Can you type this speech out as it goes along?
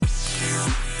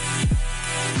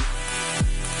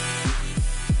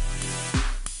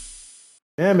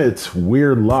Damn it,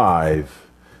 we're live.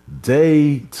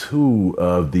 Day 2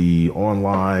 of the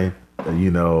online,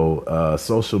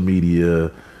 social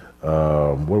media.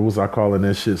 What was I calling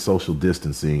this shit? Social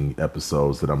distancing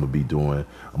episodes that I'm gonna be doing.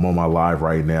 I'm on my live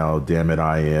right now. Damn it,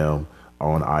 I am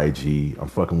on IG. I'm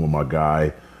fucking with my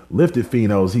guy, Lifted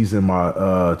Phenos. He's in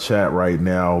my chat right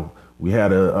now. We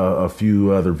had a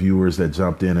few other viewers that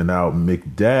jumped in and out.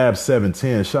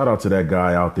 McDab710, shout out to that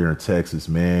guy out there in Texas,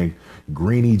 man.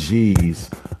 Greeny G's,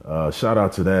 shout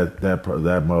out to that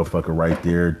motherfucker right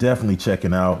there. Definitely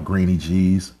checking out Greeny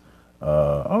G's.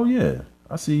 Oh yeah,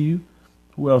 I see you.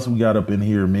 Who else we got up in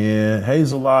here, man?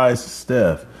 Hazel Eyes,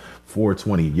 Steph,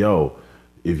 420. Yo,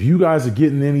 if you guys are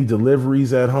getting any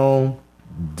deliveries at home,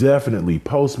 definitely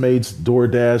Postmates,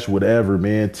 DoorDash, whatever,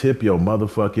 man. Tip your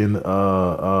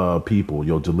motherfucking people,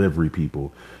 your delivery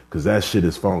people, because that shit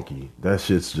is funky. That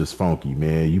shit's just funky,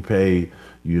 man. You pay,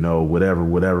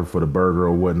 whatever for the burger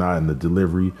or whatnot and the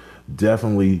delivery.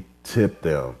 Definitely tip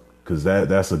them, because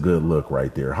that's a good look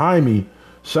right there. Jaime,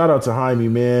 shout out to Jaime,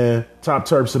 man. Top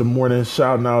Terps of the morning.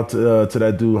 Shouting out to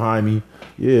that dude Jaime.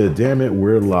 Yeah, damn it,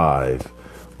 we're live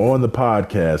on the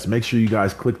podcast. Make sure you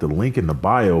guys click the link in the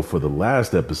bio for the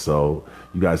last episode.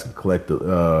 You guys can click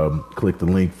the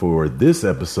link for this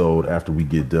episode after we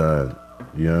get done.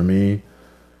 You know what I mean?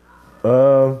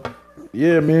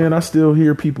 Yeah, man, I still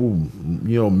hear people,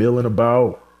 milling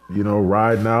about,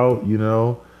 riding out,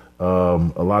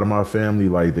 a lot of my family,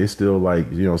 like, they still, like,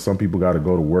 some people got to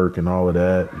go to work and all of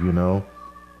that,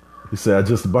 He said, I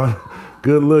just about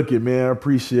good looking, man. I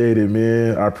appreciate it,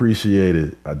 man. I appreciate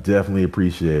it. I definitely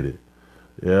appreciate it.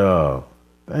 Yeah.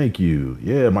 Thank you.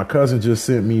 Yeah, my cousin just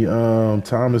sent me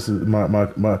Thomas, my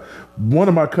one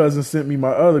of my cousins sent me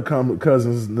my other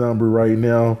cousin's number right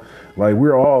now. Like,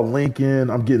 we're all linking.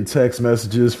 I'm getting text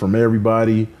messages from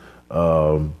everybody.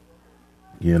 I'm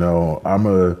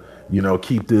a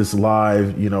keep this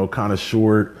live, kind of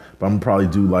short, but I'm gonna probably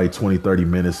do like 20-30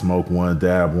 minutes, smoke one,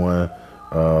 dab one.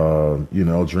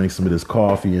 Drink some of this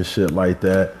coffee and shit like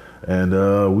that. And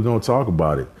we're going to talk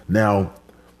about it. Now,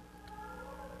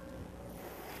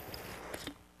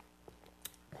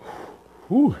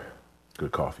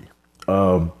 good coffee.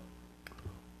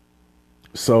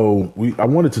 So I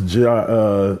wanted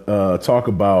to talk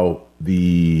about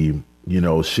the,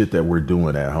 shit that we're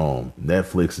doing at home.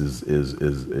 Netflix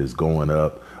is going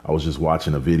up. I was just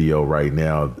watching a video right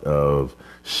now of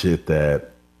shit that,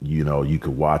 you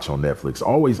could watch on Netflix.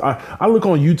 Always, I look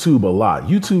on YouTube a lot.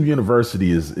 YouTube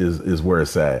University is where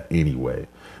it's at anyway.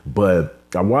 But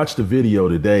I watched a video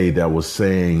today that was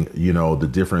saying, the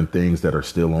different things that are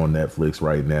still on Netflix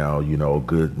right now,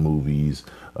 good movies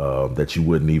that you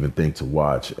wouldn't even think to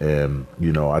watch. And,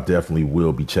 I definitely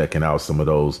will be checking out some of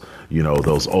those,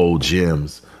 those old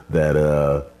gems that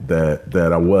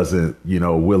I wasn't,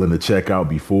 willing to check out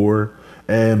before.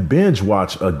 And binge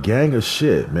watch a gang of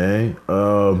shit, man.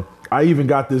 I even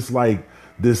got this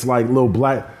little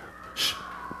black.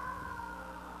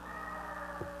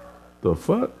 The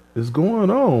fuck is going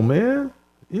on, man?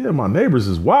 Yeah, my neighbors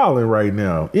is wilding right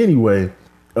now. Anyway,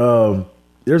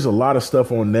 there's a lot of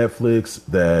stuff on Netflix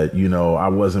that, I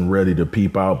wasn't ready to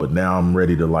peep out, but now I'm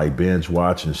ready to like binge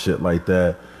watch and shit like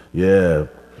that. Yeah.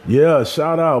 Yeah.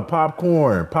 Shout out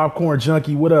Popcorn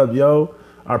Junkie. What up, yo?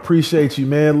 I appreciate you,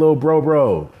 man. Little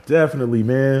bro. Definitely,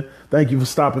 man. Thank you for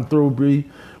stopping through, B.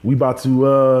 We about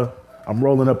to, I'm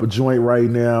rolling up a joint right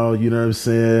now. You know what I'm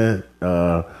saying?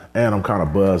 And I'm kind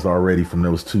of buzzed already from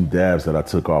those 2 dabs that I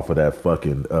took off of that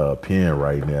fucking pen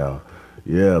right now.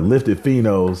 Yeah. Lifted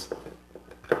Phenos.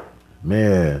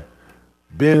 Man.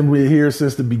 Been with here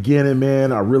since the beginning,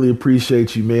 man. I really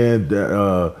appreciate you, man.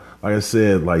 Like I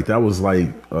said, like that was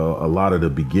like a lot of the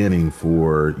beginning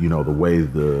for, the way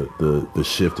the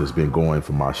shift has been going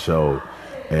for my show.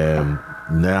 And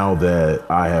now that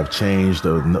I have changed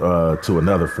to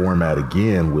another format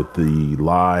again with the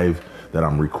live that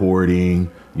I'm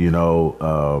recording,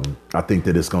 I think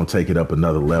that it's going to take it up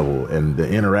another level. And the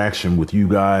interaction with you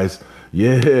guys,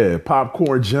 yeah,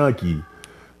 Popcorn Junkie.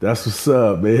 That's what's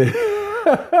up, man.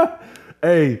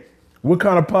 Hey, what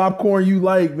kind of popcorn you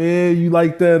like, man? You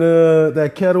like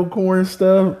that kettle corn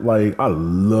stuff? Like, I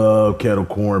love kettle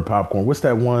corn popcorn. What's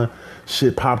that one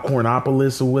shit,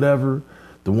 Popcornopolis or whatever?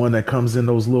 The one that comes in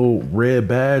those little red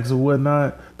bags or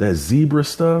whatnot? That zebra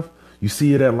stuff? You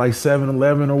see it at like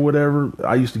 7-Eleven or whatever?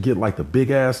 I used to get like the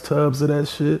big ass tubs of that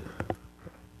shit.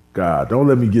 God, don't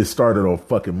let me get started on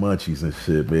fucking munchies and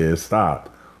shit, man.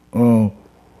 Stop.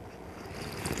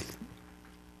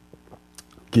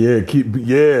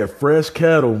 Yeah, fresh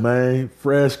kettle, man.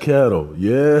 Fresh kettle.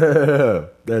 Yeah.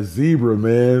 That zebra,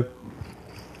 man.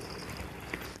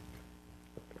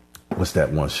 What's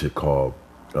that one shit called?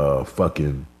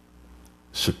 fucking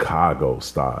Chicago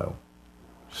style,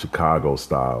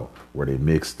 where they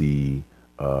mix the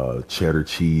cheddar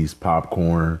cheese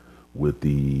popcorn with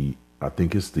I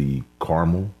think it's the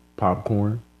caramel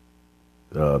popcorn,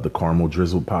 the caramel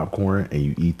drizzled popcorn, and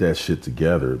you eat that shit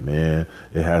together, man.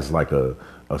 It has like a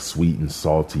sweet and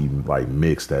salty like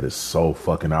mix that is so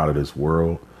fucking out of this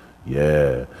world.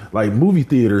 Yeah, like movie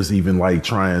theaters even like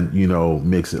try and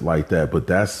mix it like that, but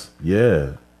that's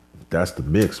the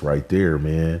mix right there,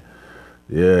 man.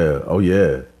 Yeah, oh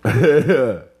yeah.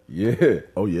 Yeah,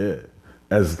 oh yeah.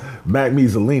 As Mac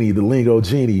Mizzolini, the Lingo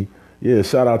Genie, yeah,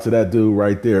 shout out to that dude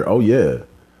right there. Oh yeah.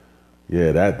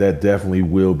 Yeah, that definitely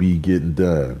will be getting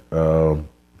done. Where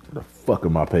the fuck are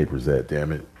my papers at,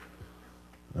 damn it?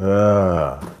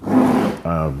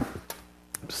 I'm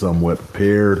somewhat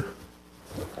prepared.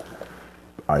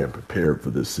 I am prepared for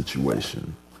this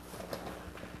situation,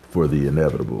 for the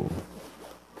inevitable.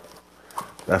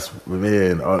 That's,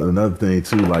 man, another thing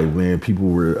too, like, man, people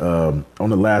were, on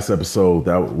the last episode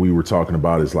that we were talking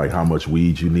about is like how much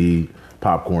weed you need,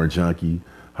 Popcorn Junkie.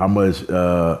 How much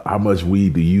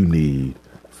weed do you need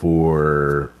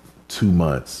for 2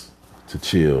 months to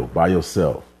chill by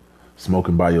yourself,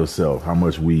 smoking by yourself? How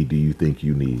much weed do you think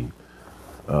you need?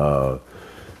 The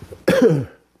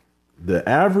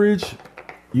average,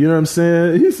 you know what I'm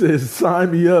saying? He says,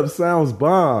 sign me up, sounds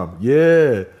bomb.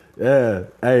 Yeah.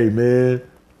 Hey, man,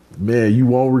 you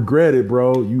won't regret it,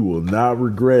 bro. You will not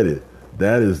regret it.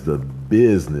 That is the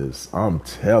business. I'm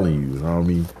telling you, you know what I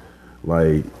mean?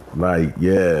 Like,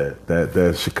 yeah,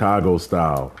 that Chicago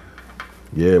style.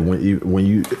 Yeah, when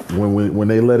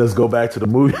they let us go back to the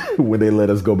movie, when they let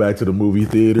us go back to the movie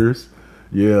theaters,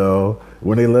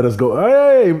 when they let us go,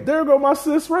 hey, there go my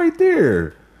sis right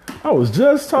there. I was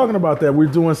just talking about that. We're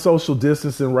doing social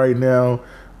distancing right now.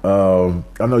 I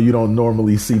know you don't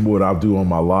normally see what I do on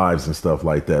my lives and stuff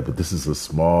like that, but this is a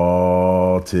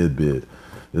small tidbit.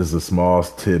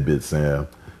 Sam.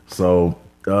 So,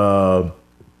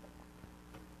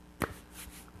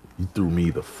 you threw me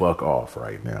the fuck off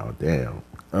right now. Damn.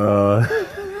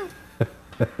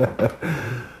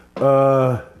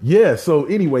 Yeah. So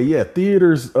anyway, yeah,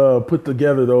 theaters put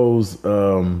together those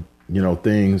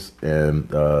things, and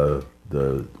the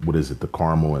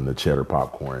caramel and the cheddar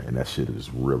popcorn, and that shit is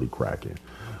really cracking.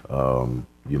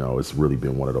 It's really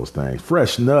been one of those things.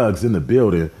 Fresh Nugs in the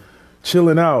building,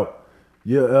 chilling out.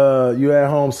 You at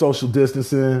home, social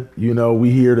distancing. We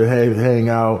here to hang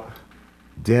out.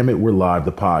 Damn it, we're live,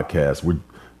 the podcast. We're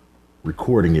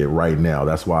recording it right now.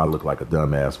 That's why I look like a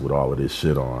dumbass with all of this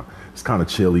shit on. It's kind of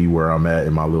chilly where I'm at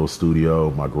in my little studio,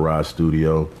 my garage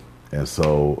studio. And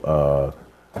so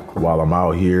while I'm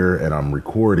out here and I'm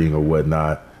recording or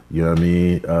whatnot, you know what I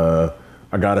mean? I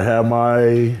got to have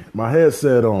my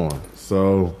headset on.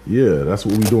 So, yeah, that's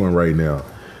what we're doing right now.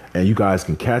 And you guys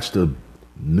can catch the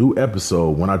new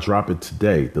episode when I drop it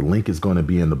today. The link is going to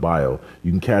be in the bio.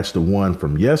 You can catch the one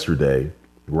from yesterday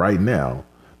right now.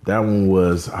 That one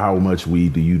was how much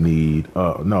weed do you need?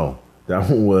 No, that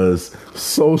one was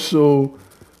social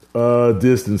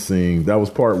distancing. That was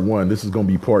part 1. This is going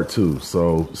to be part 2.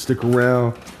 So stick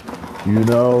around,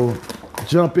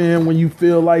 jump in when you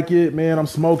feel like it, man. I'm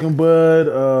smoking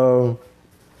bud,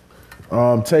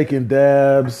 I'm taking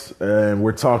dabs, and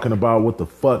we're talking about what the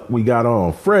fuck we got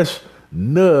on. Fresh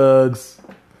Nugs.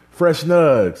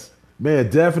 Man,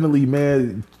 definitely,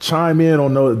 man, chime in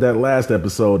on that last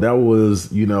episode. That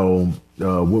was, we were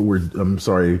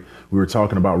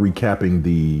talking about recapping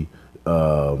the,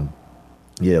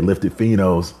 Lifted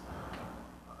Phenos.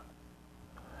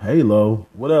 Halo,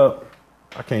 what up?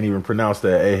 I can't even pronounce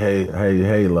that. Hey,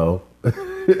 Halo.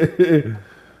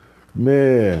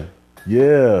 Man,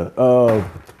 yeah.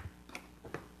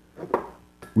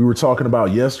 We were talking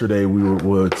about yesterday, we were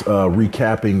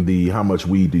recapping the how much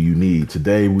weed do you need.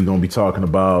 Today, we're going to be talking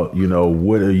about,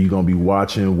 what are you going to be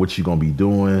watching, what you going to be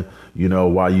doing,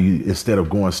 while you, instead of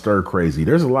going stir crazy.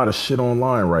 There's a lot of shit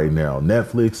online right now.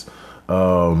 Netflix,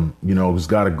 has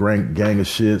got a gang of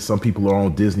shit. Some people are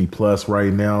on Disney Plus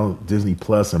right now, Disney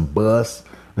Plus and Bus.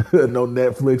 No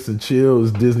Netflix and chill,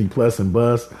 it's Disney Plus and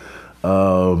Bus.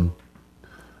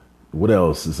 What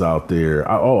else is out there?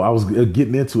 I was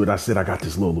getting into it. I said I got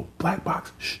this little black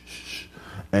box,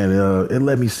 and it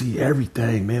let me see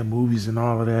everything, man, movies and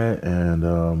all of that.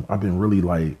 And I've been really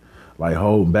like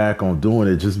holding back on doing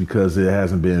it just because it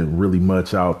hasn't been really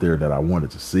much out there that I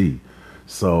wanted to see.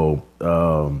 So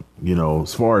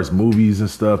as far as movies and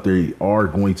stuff, they are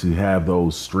going to have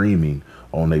those streaming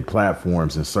on their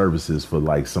platforms and services for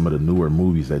like some of the newer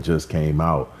movies that just came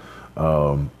out.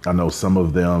 I know some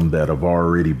of them that have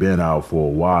already been out for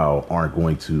a while aren't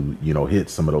going to, hit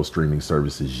some of those streaming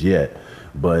services yet.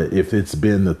 But if it's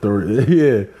been the third,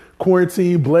 yeah,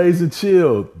 Quarantine, Blaze and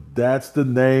Chill. That's the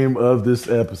name of this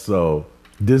episode.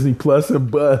 Disney Plus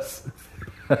and Bus.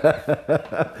 Yeah,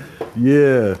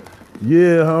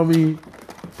 homie.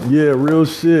 Yeah, real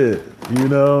shit.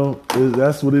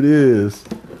 That's what it is.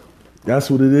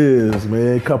 That's what it is,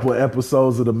 man. A couple of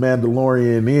episodes of The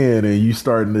Mandalorian in, and you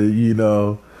starting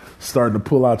to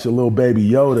pull out your little baby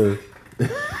Yoda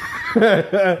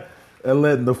and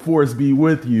letting the Force be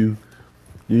with you,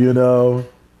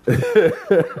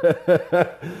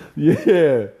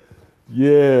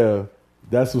 Yeah.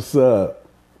 That's what's up.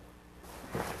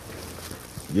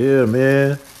 Yeah,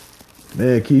 man.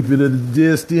 Man, keep it at a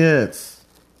distance.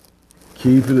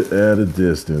 Keep it at a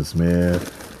distance, man.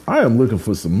 I am looking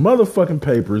for some motherfucking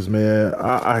papers, man.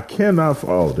 I cannot.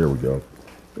 Oh, there we go.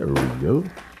 There we go.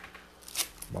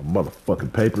 My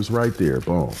motherfucking papers right there.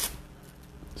 Boom.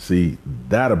 See,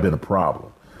 that'd have been a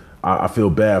problem. I feel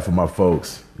bad for my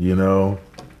folks, He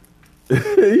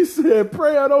said,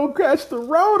 pray I don't catch the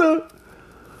Rona.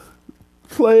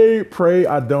 Pray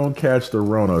I don't catch the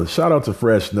Rona. Shout out to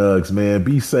Fresh Nugs, man.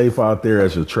 Be safe out there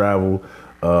as you travel.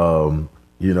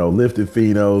 Lifted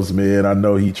Finos, man. I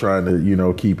know he trying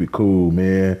to, keep it cool,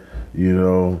 man.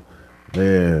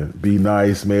 Man, be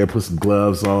nice, man. Put some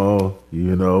gloves on,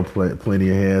 plenty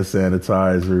of hand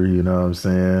sanitizer, you know what I'm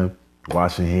saying?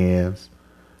 Wash your hands.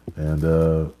 And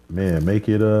man, make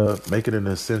it an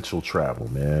essential travel,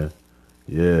 man.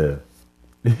 Yeah.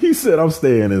 He said I'm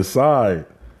staying inside.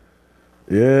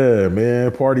 Yeah,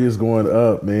 man. Party is going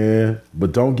up, man.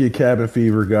 But don't get cabin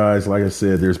fever, guys. Like I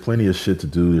said, there's plenty of shit to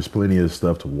do. There's plenty of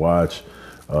stuff to watch.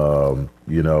 When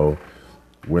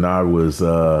I was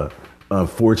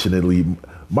unfortunately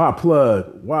my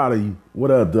plug, Wally,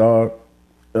 what up, dog?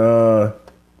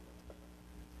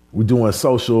 We're doing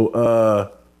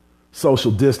social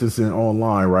distancing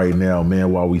online right now,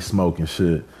 man, while we smoking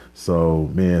shit. So,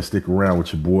 man, stick around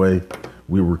with your boy.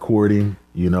 We're recording,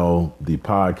 the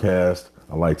podcast.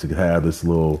 I like to have this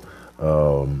little,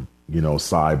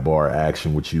 sidebar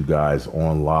action with you guys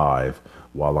on live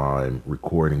while I'm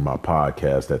recording my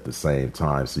podcast at the same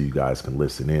time, so you guys can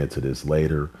listen in to this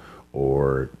later,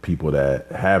 or people that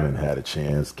haven't had a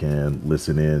chance can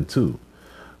listen in too.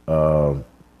 We're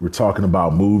talking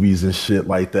about movies and shit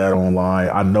like that online.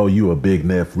 I know you a big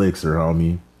Netflixer,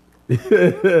 homie.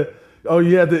 Oh,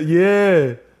 yeah.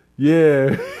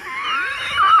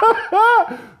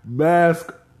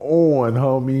 Mask on,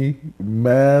 homie.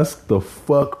 Mask the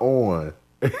fuck on.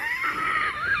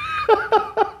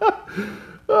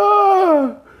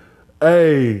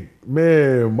 Hey,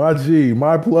 man,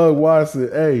 my plug Watson.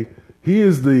 Hey,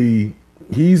 he's the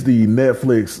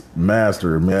Netflix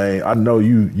master, man. I know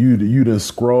you done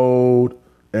scrolled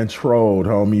and trolled,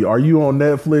 homie. Are you on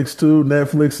Netflix too?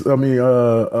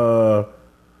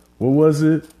 What was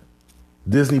it?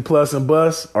 Disney Plus and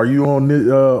Bus? Are you on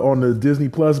the Disney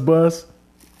Plus bus?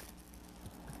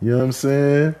 You know what I'm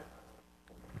saying?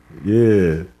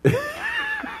 Yeah.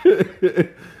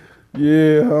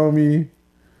 Yeah, homie.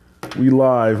 We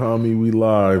live, homie. We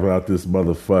live out this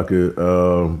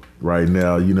motherfucker right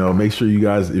now. Make sure you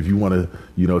guys, if you want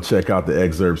to, check out the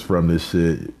excerpts from this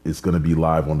shit, it's going to be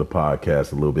live on the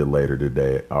podcast a little bit later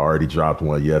today. I already dropped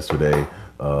one yesterday,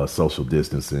 social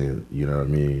distancing, you know what I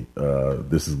mean?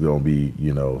 This is going to be,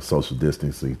 social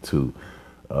distancing too.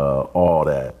 All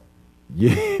that.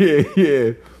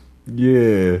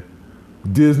 Yeah.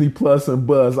 Disney Plus and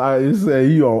Bus. I say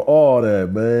you on all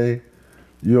that, man.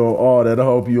 You on all that. I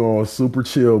hope you on super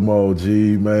chill mode,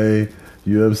 G, man.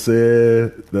 You know what I'm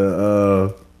saying?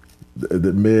 The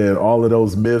man, all of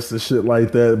those myths and shit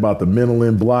like that about the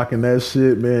Mentalin blocking that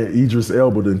shit, man. Idris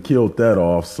Elba done killed that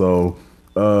off. So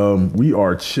we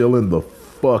are chilling the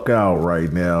fuck out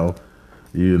right now.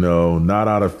 Not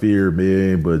out of fear,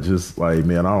 man, but just like,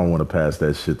 man, I don't want to pass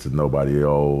that shit to nobody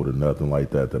old or nothing like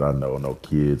that I know, no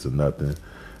kids or nothing.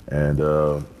 And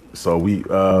so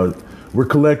we're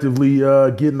collectively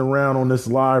getting around on this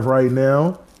live right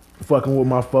now, fucking with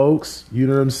my folks. You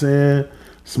know what I'm saying?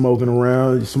 Smoking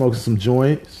around, smoking some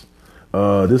joints.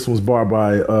 This one's bought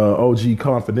by OG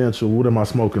Confidential. What am I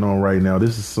smoking on right now?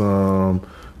 This is some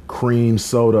cream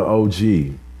soda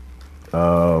OG.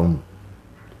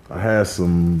 I had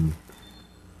some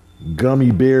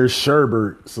gummy bear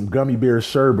sherbet.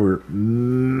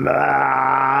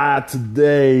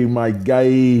 Today, my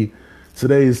guy.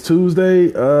 Today is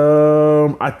Tuesday.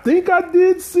 I think I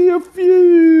did see a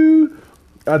few.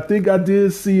 I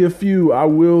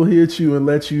will hit you and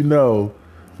let you know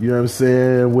what I'm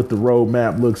saying, what the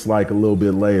roadmap looks like a little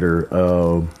bit later.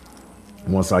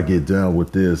 once I get done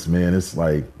with this, man, it's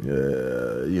like,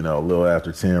 a little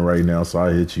after 10 right now. So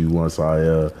I hit you once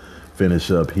I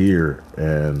finish up here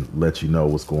and let you know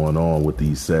what's going on with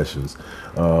these sessions.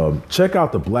 Check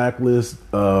out the Blacklist.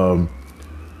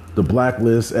 The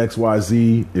Blacklist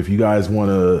XYZ. If you guys want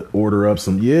to order up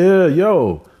some,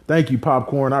 thank you,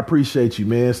 Popcorn. I appreciate you,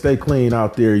 man. Stay clean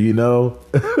out there, Yeah,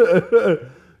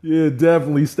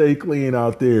 definitely stay clean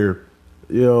out there.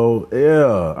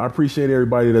 I appreciate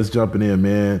everybody that's jumping in,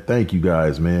 man. Thank you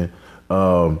guys, man.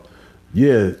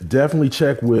 Definitely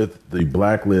check with the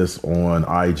Blacklist on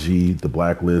IG,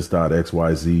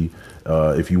 theblacklist.xyz.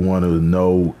 If you want to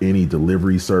know any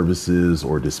delivery services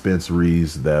or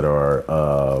dispensaries that are,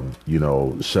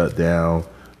 shut down,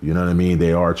 you know what I mean?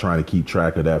 They are trying to keep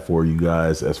track of that for you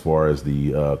guys as far as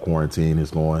the quarantine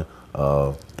is going.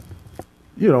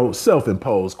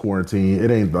 Self-imposed quarantine.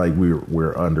 It ain't like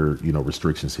we're under,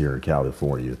 restrictions here in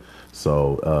California.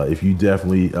 So if you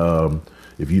definitely,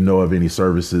 if you know of any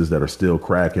services that are still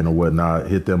cracking or whatnot,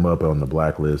 hit them up on the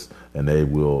Blacklist and they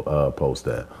will post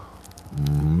that.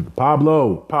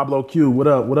 Pablo Q, what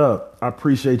up? I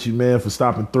appreciate you, man, for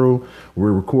stopping through.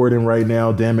 We're recording right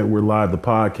now. Damn it, we're live, the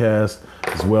podcast,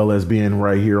 as well as being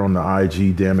right here on the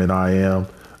IG. Damn it, I am.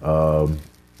 I'm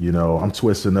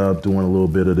twisting up, doing a little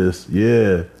bit of this.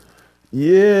 Yeah.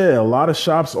 A lot of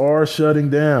shops are shutting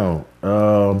down.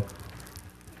 But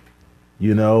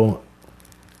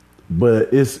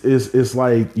it's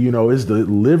like, it's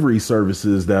delivery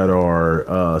services that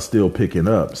are still picking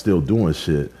up, still doing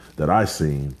shit that I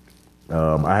seen.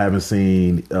 I haven't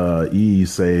seen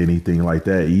Ease say anything like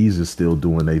that. Ease is still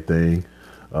doing their thing.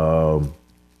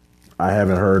 I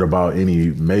haven't heard about any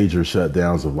major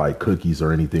shutdowns of like Cookies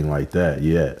or anything like that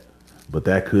yet, but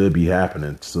that could be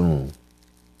happening soon.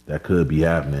 That could be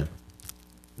happening.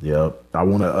 Yep.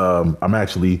 I'm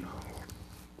actually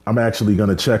going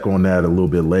to check on that a little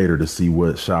bit later to see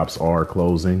what shops are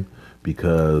closing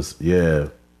because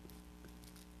you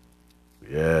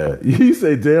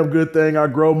say, damn good thing I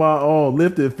grow my own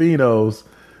lifted phenos,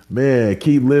 man,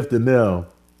 keep lifting them.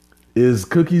 Is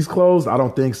Cookies closed? I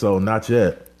don't think so. Not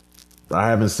yet. I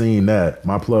haven't seen that.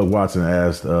 My plug Watson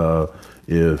asked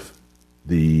if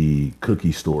the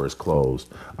cookie store is closed.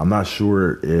 I'm not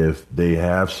sure if they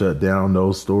have shut down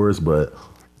those stores, but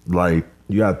like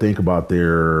you got to think about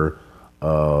their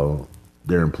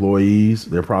employees.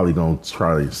 They're probably going to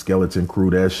try to skeleton crew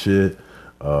that shit.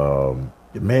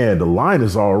 Man, the line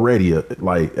is already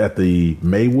like at the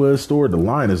Maywood store. The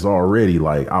line is already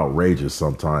like outrageous.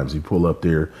 Sometimes you pull up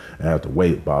there and have to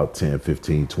wait about 10,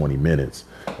 15, 20 minutes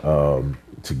to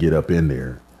get up in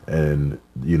there. And,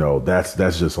 that's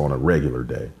just on a regular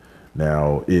day.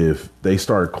 Now, if they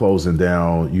start closing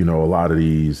down, a lot of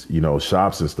these,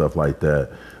 shops and stuff like that,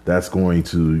 that's going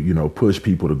to, push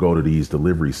people to go to these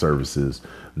delivery services.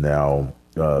 Now,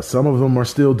 some of them are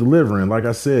still delivering. Like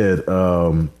I said,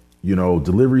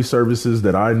 delivery services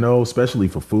that I know, especially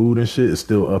for food and shit, is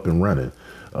still up and running.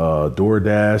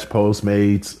 DoorDash,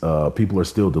 Postmates, people are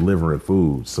still delivering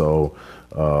food. So,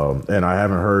 and I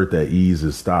haven't heard that Ease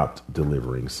has stopped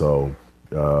delivering. So,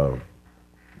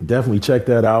 definitely check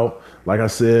that out. Like I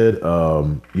said,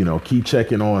 keep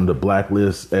checking on the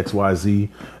Blacklist XYZ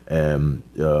and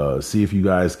see if you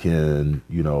guys can,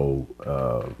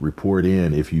 report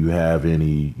in if you have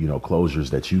any, closures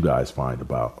that you guys find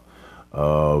about.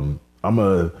 I'm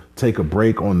going to take a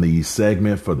break on the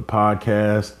segment for the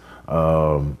podcast.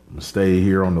 Stay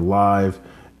here on the live.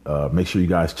 Make sure you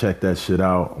guys check that shit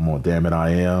out. I'm on Damn It I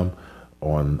Am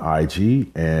on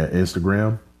IG and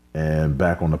Instagram, and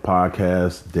back on the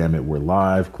podcast. Damn It, we're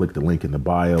live. Click the link in the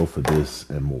bio for this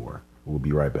and more. We'll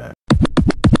be right back.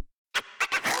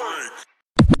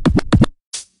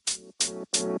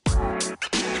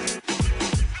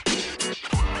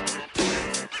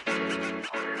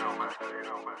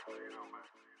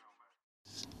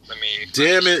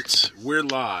 Damn it, we're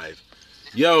live.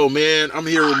 Yo, man, I'm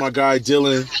here with my guy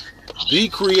Dylan, Be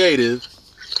Creative.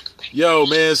 Yo,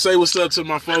 man, say what's up to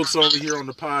my folks over here on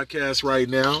the podcast right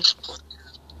now.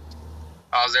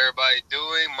 How's everybody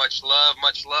doing? Much love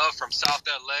from South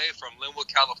LA, from Linwood,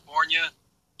 California.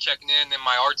 Checking in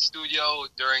my art studio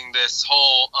during this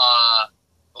whole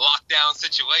lockdown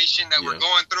situation that we're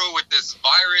going through with this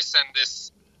virus and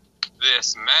this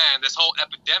whole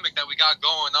epidemic that we got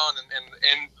going on, and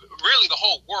really the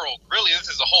whole world. Really, this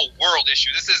is a whole world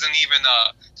issue. This isn't even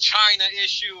a China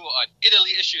issue, an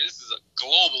Italy issue. This is a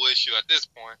global issue at this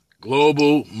point.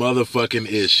 Global motherfucking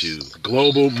issue.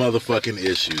 Global motherfucking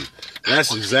issue.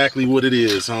 That's exactly what it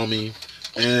is, homie.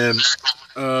 And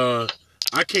I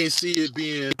can't see it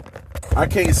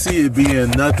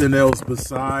being nothing else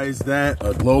besides that,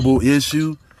 a global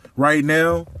issue. right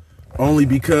now, only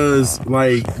because,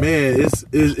 like, man,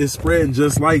 it's spreading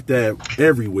just like that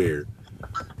everywhere,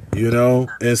 you know.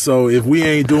 And so if we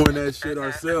ain't doing that shit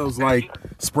ourselves, like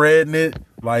spreading it,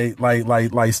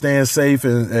 like staying safe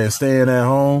and staying at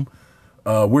home,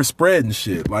 we're spreading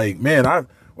shit. Like, man, I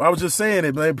was just saying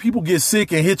it, man. People get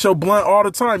sick and hit your blunt all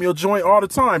the time, your joint all the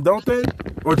time, don't they?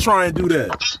 Or try and do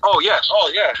that. Oh yeah.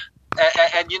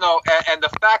 And you know, and the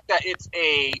fact that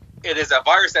it is a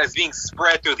virus that is being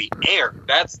spread through the air.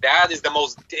 That is the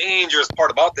most dangerous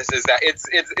part about this, is that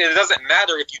it doesn't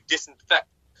matter if you disinfect,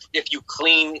 if you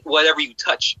clean whatever you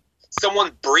touch.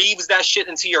 Someone breathes that shit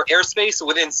into your airspace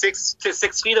within 6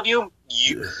 feet of you.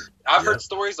 I've heard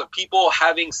stories of people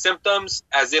having symptoms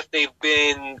as if they've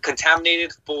been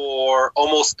contaminated for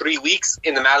almost 3 weeks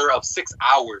in the matter of 6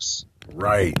 hours.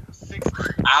 Right. 6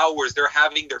 hours. They're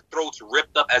having their throats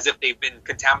ripped up as if they've been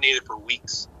contaminated for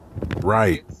weeks.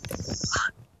 Right.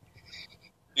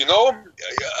 You know,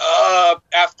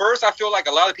 at first I feel like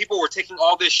a lot of people were taking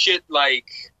all this shit like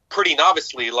pretty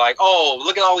novicely, like, oh,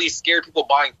 look at all these scared people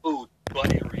buying food.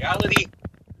 But in reality,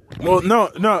 well,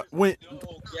 no, when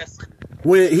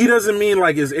he doesn't mean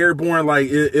like it's airborne, like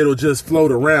it'll just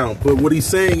float around. But what he's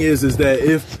saying is that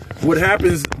if what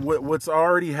happens, what's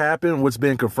already happened, what's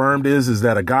been confirmed is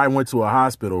that a guy went to a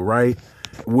hospital, right,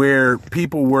 where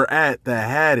people were at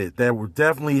that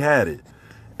definitely had it.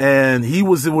 And he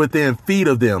was within feet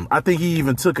of them. I think he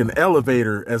even took an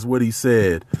elevator, as what he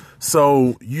said.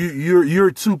 So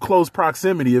you're too close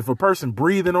proximity. If a person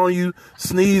breathing on you,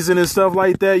 sneezing and stuff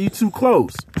like that, you too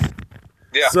close.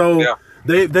 Yeah. So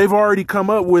they've already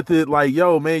come up with it. Like,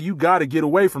 yo, man, you got to get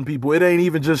away from people. It ain't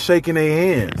even just shaking their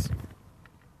hands.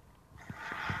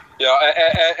 Yeah,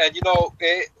 and you know,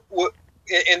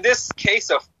 in this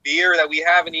case of fear that we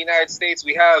have in the United States,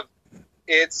 we have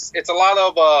it's a lot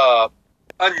of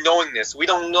unknowingness. We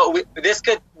don't know. This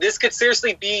could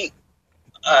seriously be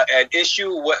an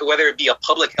issue, whether it be a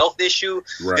public health issue.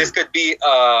 Right. This could be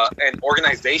an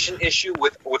organization issue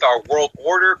with our world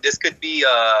order. This could be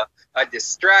a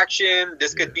distraction.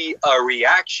 This could be a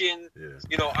reaction. Yeah.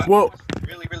 You know, I watched a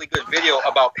really, really good video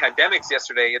about pandemics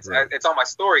yesterday. It's on my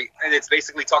story, and it's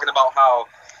basically talking about how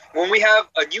when we have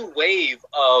a new wave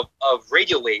of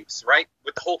radio waves, right,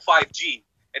 with the whole 5G,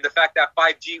 and the fact that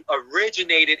 5G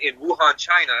originated in Wuhan,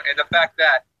 China, and the fact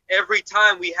that every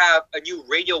time we have a new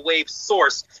radio wave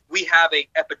source, we have an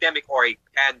epidemic or a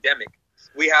pandemic.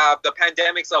 We have the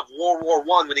pandemics of World War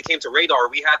I when it came to radar.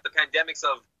 We had the pandemics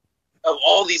of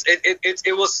all these.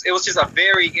 It was just a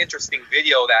very interesting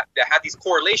video that had these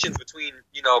correlations between,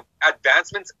 you know,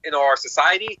 advancements in our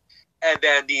society and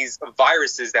then these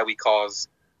viruses that we cause.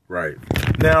 Right.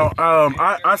 Now,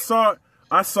 I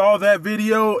saw that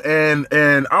video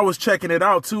and I was checking it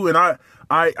out too, and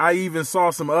I even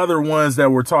saw some other ones that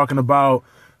were talking about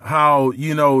how,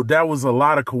 you know, that was a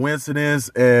lot of coincidence,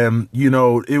 and, you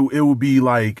know, it would be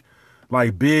like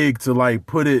big to like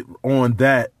put it on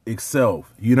that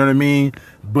itself, you know what I mean?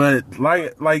 But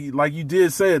like you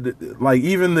did say, like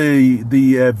even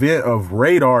the advent of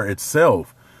radar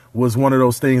itself was one of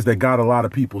those things that got a lot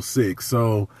of people sick.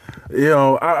 So, you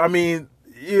know, I mean,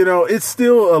 you know, it's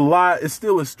still a lot. It's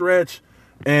still a stretch.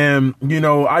 And, you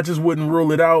know, I just wouldn't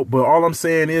rule it out. But all I'm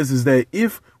saying is that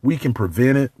if we can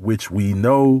prevent it, which we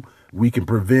know we can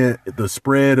prevent the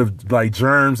spread of like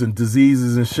germs and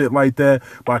diseases and shit like that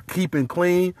by keeping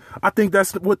clean, I think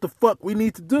that's what the fuck we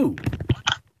need to do.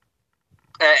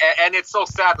 And it's so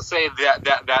sad to say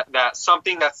that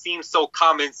something that seems so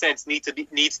common sense needs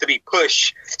to be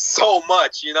pushed so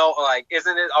much. You know, like,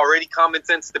 isn't it already common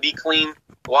sense to be clean,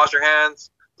 wash your hands,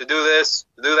 to do this,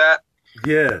 to do that?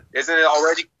 Yeah. Isn't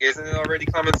it already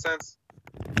common sense?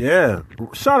 Yeah.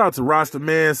 Shout out to Rasta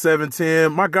Man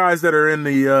 710. My guys that are in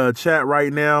the chat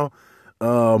right now,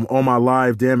 on my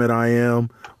live, damn it, I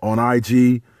am on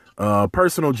IG.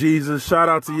 Personal Jesus. Shout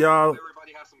out to y'all.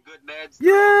 Everybody have some good meds.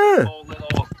 Yeah.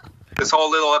 This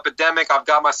whole little epidemic. I've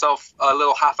got myself a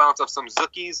little half ounce of some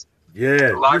Zookies. Yeah,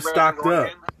 you're stocked up.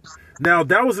 Now,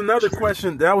 that was another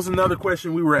question.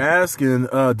 We were asking,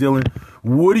 Dylan.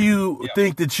 What do you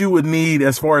think that you would need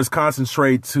as far as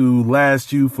concentrate to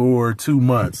last you for 2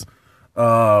 months,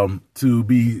 to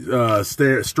be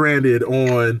stranded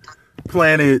on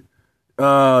planet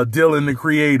Dylan the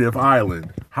Creative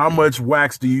Island? How much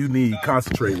wax do you need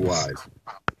concentrate wise?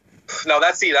 Now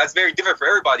that's very different for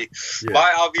everybody. Yeah.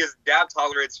 My obvious dab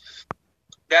tolerance,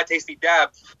 that tasty dab,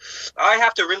 I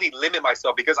have to really limit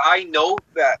myself because I know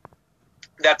that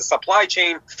the supply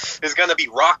chain is going to be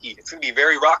rocky. It's going to be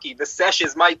very rocky. The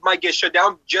sessions might get shut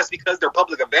down just because they're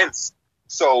public events.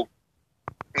 So,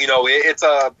 you know, it's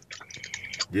a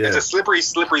slippery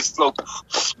slope.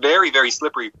 Very, very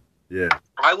slippery. Yeah.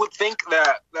 I would think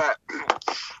that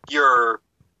your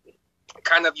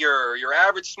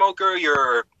average smoker,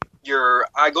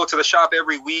 I go to the shop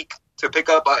every week to pick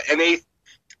up an eighth.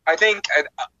 I think,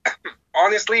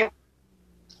 honestly,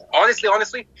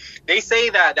 they say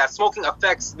that smoking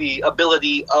affects the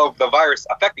ability of the virus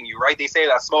affecting you, right? They say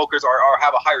that smokers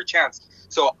have a higher chance.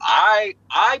 So I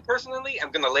personally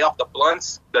am gonna lay off the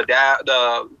blunts, the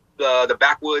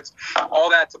backwoods, all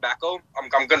that tobacco.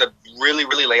 I'm gonna really,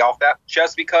 really lay off that,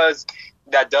 just because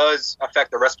that does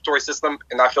affect the respiratory system,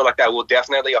 and I feel like that will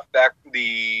definitely affect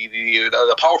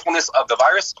the powerfulness of the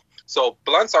virus. So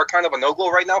blunts are kind of a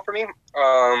no-go right now for me.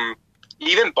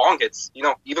 Even bong hits,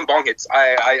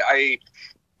 I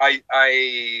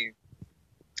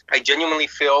genuinely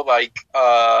feel like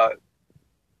that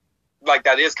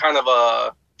is kind of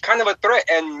a threat,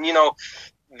 and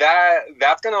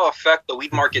that's going to affect the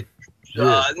weed market.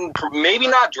 Maybe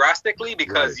not drastically,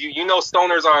 because right.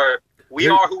 Stoners are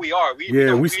who we are.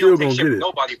 We still don't take gonna shit get from it.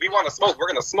 nobody. If we want to smoke, we're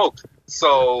gonna smoke.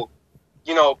 So,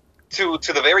 to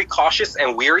the very cautious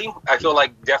and weary, I feel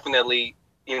like definitely,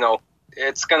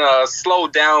 it's gonna slow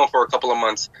down for a couple of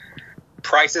months.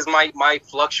 Prices might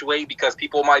fluctuate because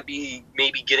people might be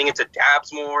maybe getting into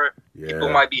dabs more. Yeah. People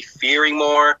might be fearing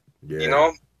more.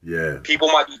 Yeah. Yeah. People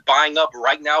might be buying up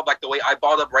right now, like the way I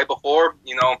bought up right before.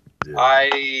 Yeah.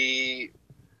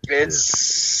 It's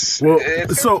so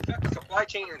the supply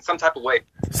chain in some type of way.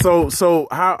 So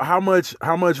how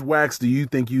much wax do you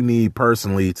think you need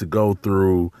personally to go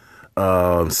through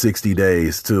 60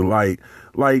 days to like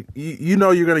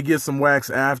you're gonna get some wax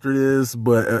after this,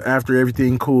 but after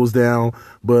everything cools down,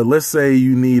 but let's say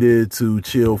you needed to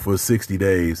chill for 60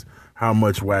 days, how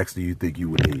much wax do you think you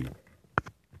would need?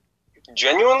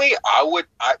 Genuinely, I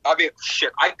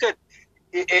could,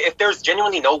 if there's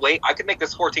genuinely no way, I could make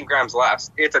this 14 grams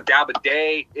last. It's a dab a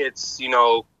day. It's,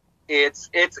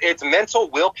 it's mental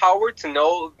willpower to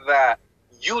know that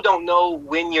you don't know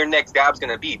when your next dab's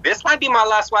going to be. This might be my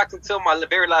last wax until my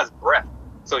very last breath.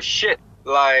 So shit,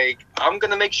 I'm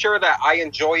going to make sure that I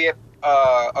enjoy it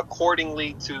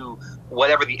accordingly to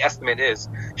whatever the estimate is.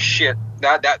 Shit,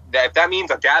 that if that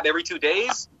means a dab every 2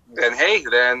 days, then hey,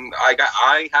 then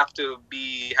I have to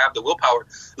have the willpower.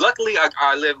 Luckily,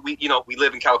 we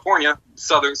live in California,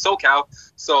 Southern SoCal,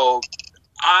 so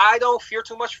I don't fear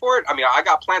too much for it. I mean, I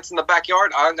got plants in the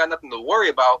backyard. I don't got nothing to worry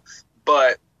about.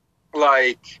 But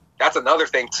that's another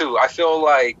thing too. I feel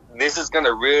like this is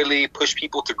gonna really push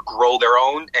people to grow their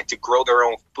own and to grow their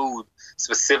own food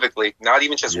specifically. Not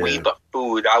even just weed, but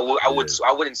food. I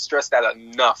wouldn't stress that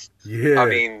enough. Yeah. I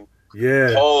mean,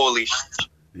 holy shit.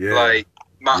 Yeah.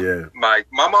 My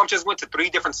mom just went to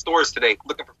 3 different stores today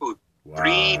looking for food. Wow.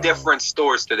 3 different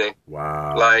stores today.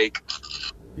 Wow.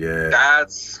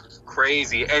 That's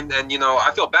crazy. And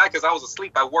I feel bad because I was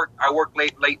asleep. I worked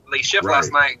late shift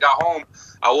last night. Got home.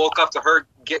 I woke up to her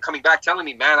coming back telling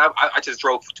me, man, I just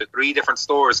drove to 3 different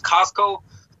stores.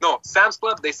 Sam's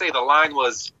Club. They say the line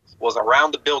was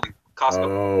around the building. Costco.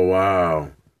 Oh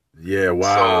wow. Yeah,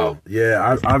 wow.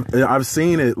 I've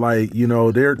seen it.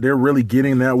 They're really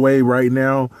getting that way right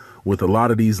now with a lot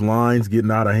of these lines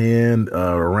getting out of hand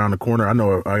around the corner. I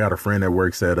know I got a friend that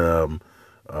works at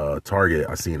Target.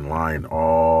 I seen line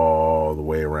all the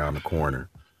way around the corner.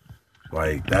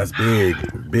 That's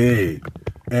big.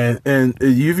 And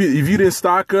if you didn't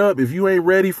stock up, if you ain't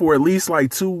ready for at least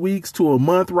 2 weeks to a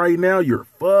month right now, you're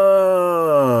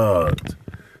fucked.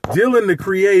 Dylan the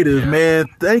Creative, man,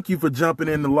 thank you for jumping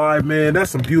in the live, man.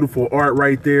 That's some beautiful art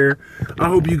right there. I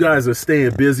hope you guys are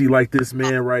staying busy like this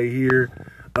man right here.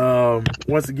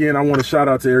 Once again, I want to shout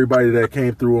out to everybody that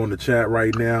came through on the chat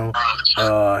right now.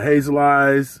 Hazel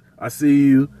Eyes, I see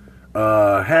you.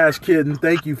 Hash Kitten,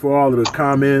 thank you for all of the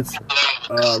comments.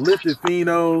 Lifted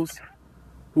Phenos.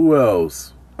 Who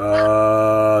else?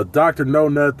 Dr. Know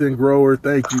Nothing Grower,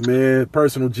 thank you, man.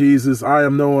 Personal Jesus, I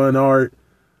am Noah Art.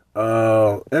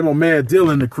 And my man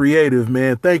Dylan the Creative,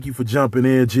 man, thank you for jumping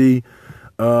in, G.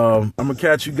 I'm gonna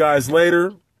catch you guys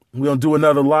later. We're gonna do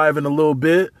another live in a little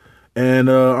bit, and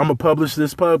I'm gonna publish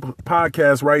this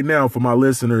podcast right now for my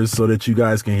listeners so that you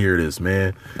guys can hear this,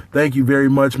 man. Thank you very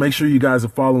much. Make sure you guys are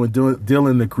following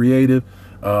Dylan the Creative.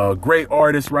 Great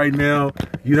artist right now,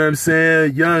 you know what I'm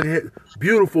saying? Young,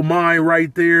 beautiful mind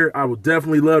right there. I would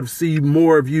definitely love to see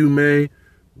more of you, man.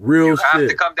 You have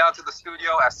to come down to the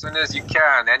studio as soon as you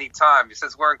can, anytime.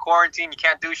 Since we're in quarantine, you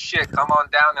can't do shit. Come on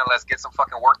down and let's get some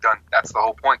fucking work done. That's the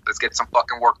whole point. Let's get some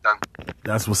fucking work done.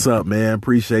 That's what's up, man.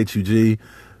 Appreciate you, G.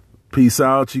 Peace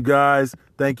out, you guys.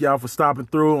 Thank y'all for stopping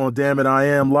through on Damn It, I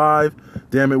Am Live.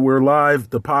 Damn It, We're Live.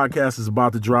 The podcast is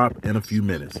about to drop in a few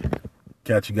minutes.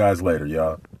 Catch you guys later,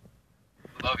 y'all.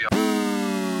 Love y'all.